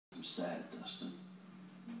I'm sad, Dustin.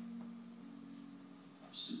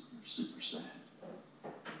 I'm super, super sad.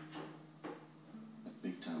 Like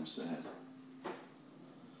big time sad.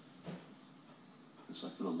 It's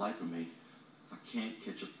like for the life of me, I can't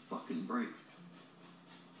catch a fucking break.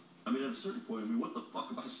 I mean, at a certain point, what the fuck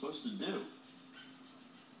am I supposed to do?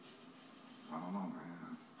 I don't know,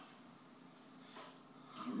 man.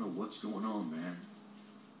 I don't know what's going on, man.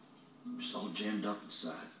 I'm just all jammed up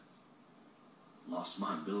inside. Lost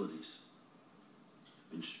my abilities.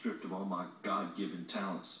 Been stripped of all my God-given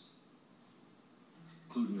talents.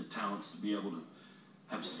 Including the talents to be able to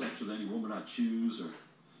have sex with any woman I choose, or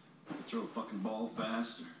to throw a fucking ball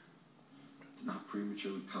fast, or to not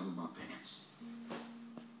prematurely cover my pants.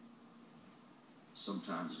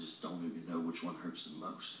 Sometimes I just don't even know which one hurts the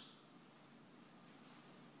most.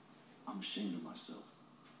 I'm ashamed of myself.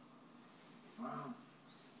 Well,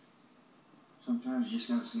 sometimes you just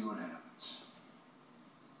gotta see what happens.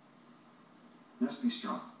 Just be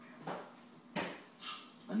strong, man.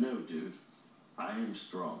 I know, dude. I am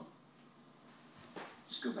strong.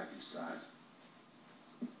 Just go back inside.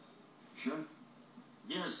 Sure?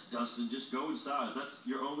 Yes, Dustin, just go inside. That's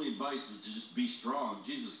your only advice, is to just be strong.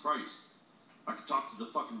 Jesus Christ. I could talk to the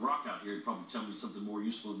fucking rock out here and probably tell me something more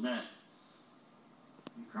useful than that.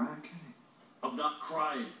 You crying, Kenny? I'm not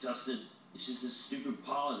crying, Dustin. It's just this stupid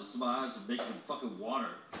pollen that's in my eyes and making fucking water.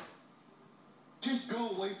 Just go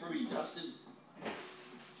away from me, Dustin.